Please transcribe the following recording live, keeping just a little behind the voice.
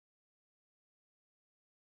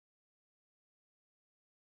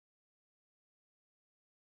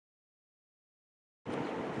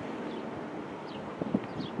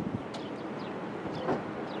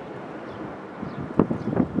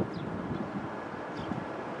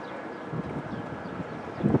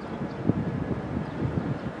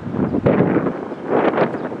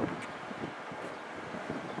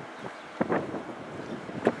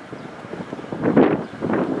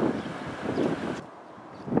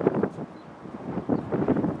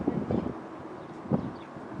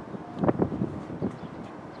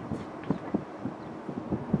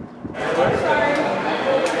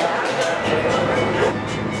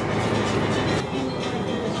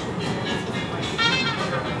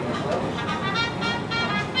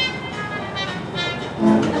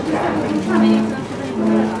There.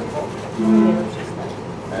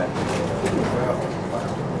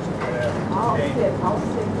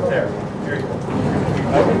 Here you go.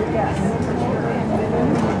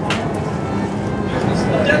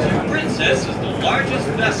 The Desert Princess is the largest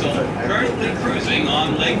vessel currently cruising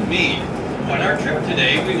on Lake Mead. On our trip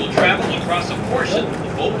today, we will travel across a portion of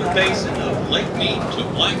the boulder basin of Lake Mead to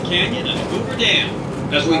Black Canyon and Hoover Dam.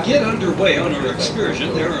 As we get underway on our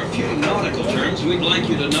excursion, there are a few nautical terms we'd like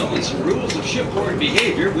you to know and some rules of shipboard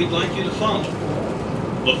behavior we'd like you to follow.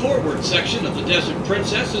 The forward section of the Desert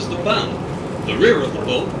Princess is the bow. The rear of the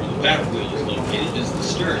boat, where the paddle wheel is located, is the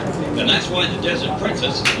stern, and that's why the Desert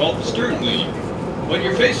Princess is called the stern wheeler. When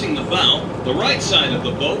you're facing the bow, the right side of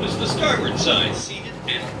the boat is the starboard side, seated,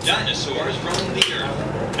 and dinosaurs roam the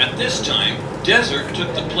earth. At this time, desert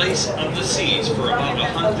took the place of the seas for about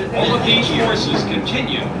 100 million. All of these forces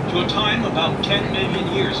continue to a time about 10 million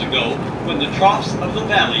years ago, when the troughs of the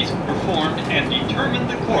valleys were formed and determined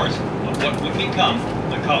the course of what would become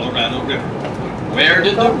the Colorado River. Where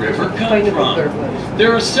did the river come from?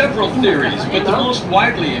 There are several theories, but the most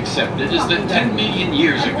widely accepted is that 10 million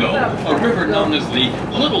years ago, a river known as the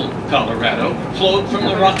Little Colorado flowed from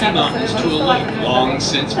the Rocky Mountains to a lake long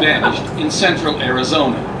since vanished in central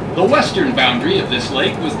Arizona. The western boundary of this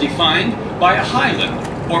lake was defined by a highland,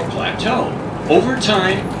 or plateau. Over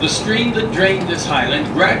time, the stream that drained this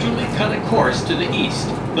highland gradually cut a course to the east.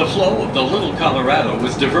 The flow of the Little Colorado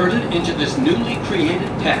was diverted into this newly created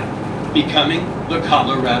path, becoming the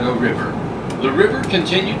Colorado River. The river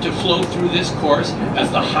continued to flow through this course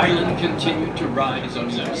as the highland continued to rise over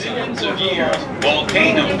millions of years.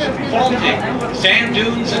 Volcanoes, faulting, sand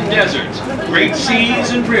dunes and deserts, great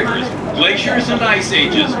seas and rivers, glaciers and ice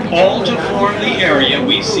ages, all to form the area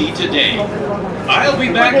we see today. I'll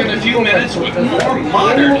be back in a few minutes with more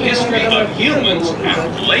modern history of humans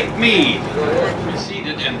at Lake Mead. The war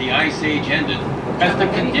proceeded and the Ice Age ended. As the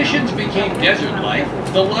conditions became desert-like,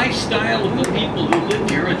 the lifestyle of the people who lived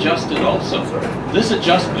here adjusted also. This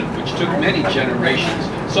adjustment, which took many generations,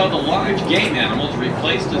 saw the large game animals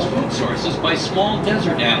replaced as food sources by small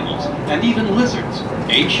desert animals, and even lizards.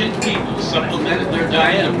 Ancient people supplemented their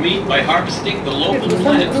diet of meat by harvesting the local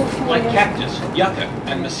plants like cactus, yucca,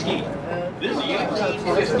 and mesquite. In the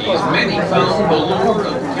 1850s, many found the lure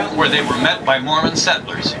of California, where they were met by Mormon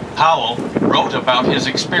settlers. Powell wrote about his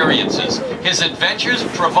experiences. His adventures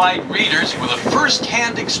provide readers with a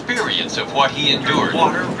first-hand experience of what he endured.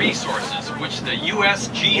 Water resources, which the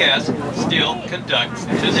USGS still conducts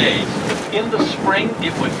today. In the spring,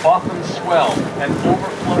 it would often swell and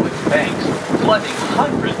overflow its banks, flooding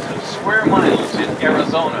hundreds of square miles in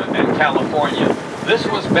Arizona and California. This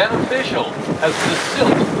was beneficial, as the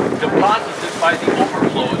silt deposited by the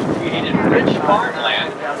overflows created rich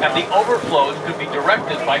farmland, and the overflows could be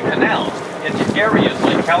directed by canals into areas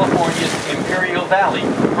like California's Imperial Valley,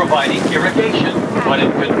 providing irrigation, but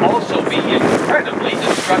it could also be incredibly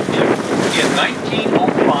destructive. In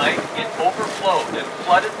 1905, it overflowed and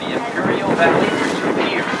flooded the Imperial Valley for 2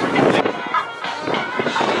 years.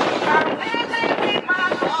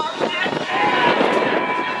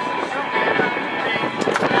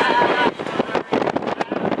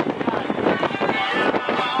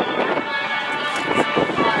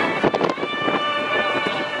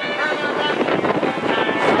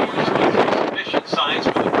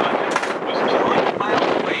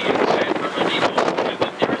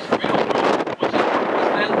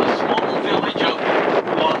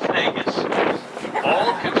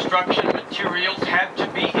 Construction materials had to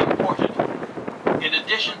be imported. In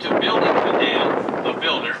addition to building the dam, the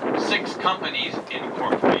builder, 6 companies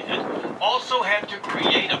incorporated, also had to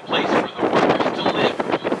create a place for the workers to live.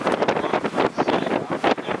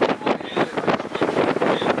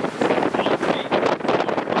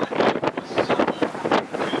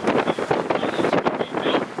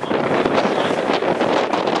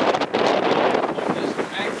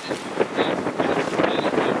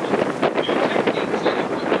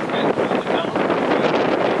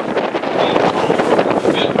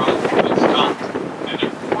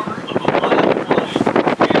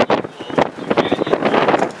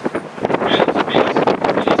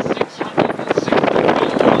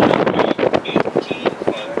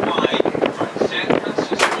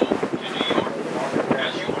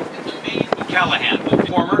 The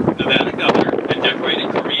former Nevada governor and decorated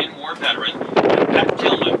Korean War veteran, and Pat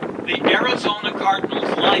Tillman, the Arizona Cardinals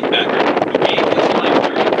linebacker who gave his life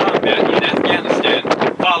during combat in Afghanistan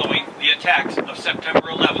following the attacks of September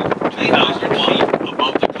 11, 2001,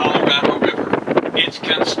 above the Colorado River. Its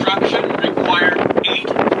construction required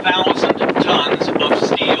 8,000 tons of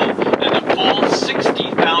steel and a full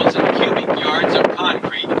 60,000 cubic yards of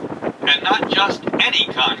concrete, and not just any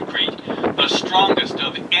concrete.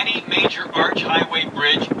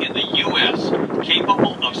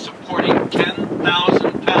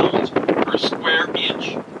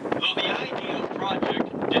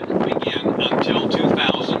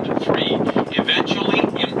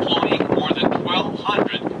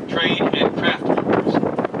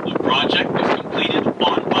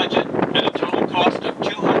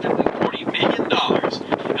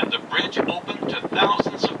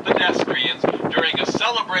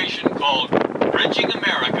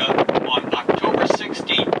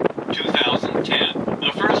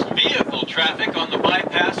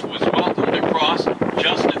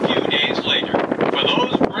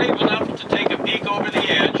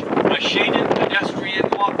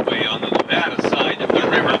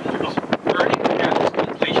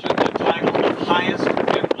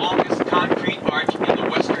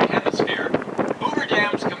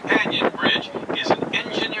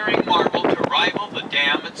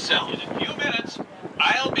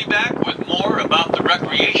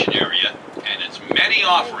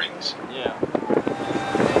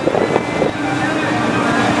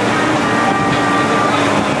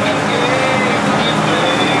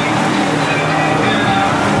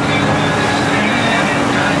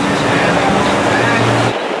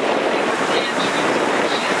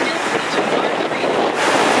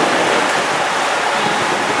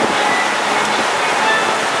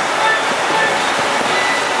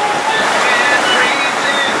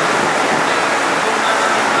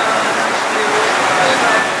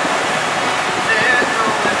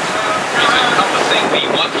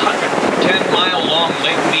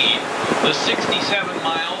 67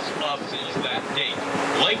 miles up since that date.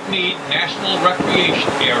 Lake Mead National Recreation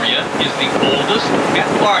Area is the oldest and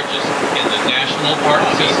largest in the national park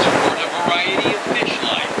system. A variety of fish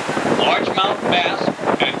life. Largemouth bass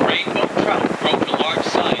and rainbow trout grow to large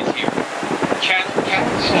size here. Channel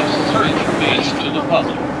catfish search remains to the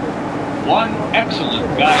public. One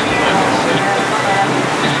excellent guide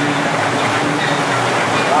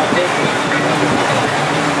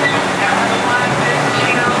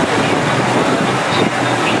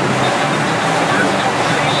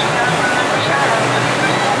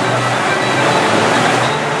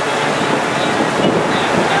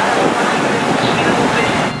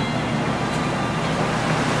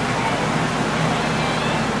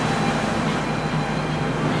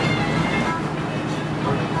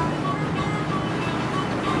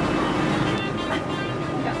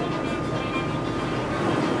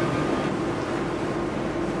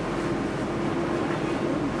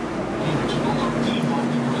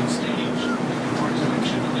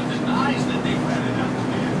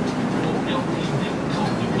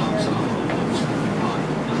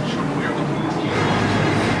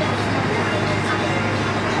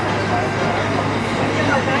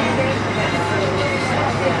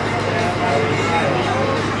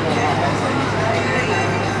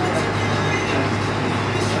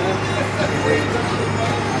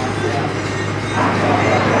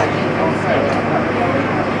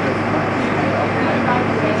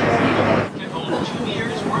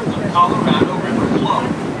Colorado River flow,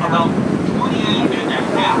 about 28.5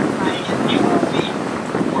 million feet,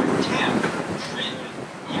 or 10 trillion.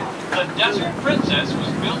 The Desert Princess was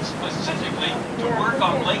built specifically to work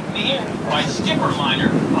on Lake Mead by skipper liner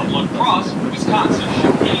of La Crosse, Wisconsin.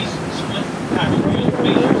 These split paddle wheel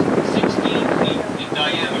measures 16 feet in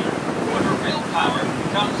diameter, but her real power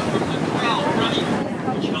comes from the 12 running,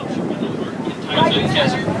 which helps you maneuver in tight. The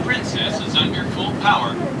Desert Princess is under full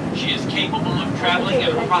power. She is capable of traveling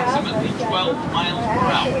at approximately 12 miles per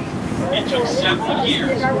hour. It took several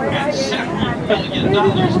years and several $1 million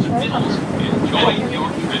to build. Enjoy your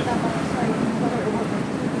trip.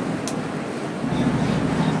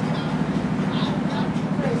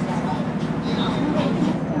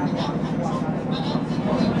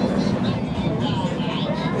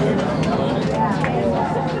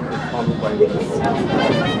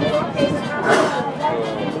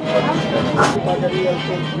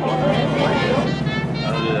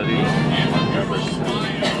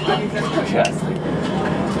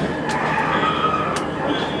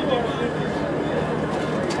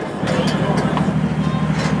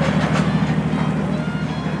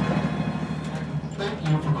 Thank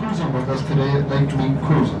you for cruising with us today at Lake Mead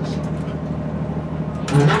Cruises.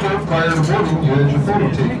 Remember, prior to boarding, you had your photo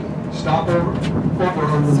taken. Stop over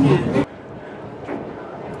on the